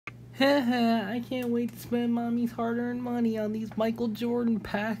Haha, I can't wait to spend mommy's hard-earned money on these Michael Jordan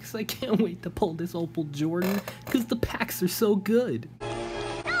packs. I can't wait to pull this Opal Jordan, because the packs are so good. No,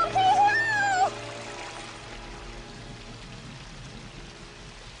 please, no!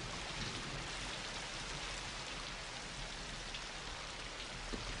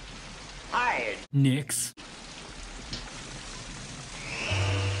 Hi. Knicks.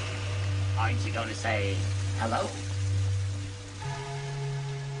 Aren't you gonna say hello?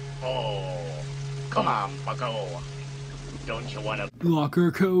 Oh, come on, bucko. Don't you wanna...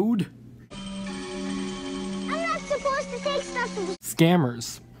 Locker code. I'm not supposed to take stuff from the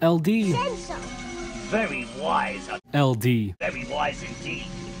Scammers. LD. said so. Very wise. LD. Very wise indeed.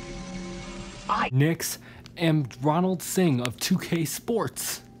 Knicks am Ronald Singh of 2K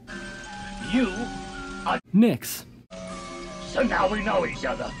Sports. You are... Knicks. So now we know each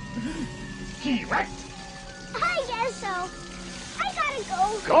other. Correct? I guess so. I gotta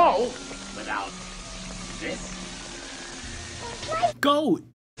go. Go without this. Goat.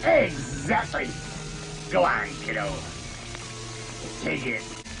 Exactly. Go on, kiddo. Take it.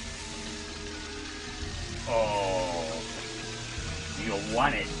 Oh, you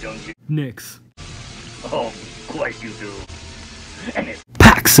want it, don't you? Knicks. Oh, of course you do. And it's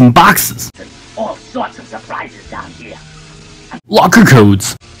Packs and boxes. all sorts of surprises down here. Locker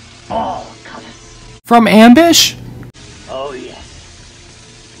codes. All colors. From Ambish? Oh, yes.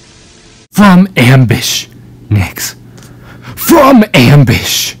 From Ambish. Knicks. From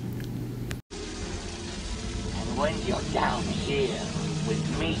Ambish. And when you're down here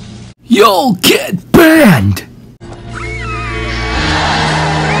with me, You'll get banned.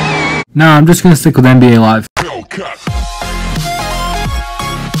 Nah, I'm just gonna stick with NBA Live. Hellcat.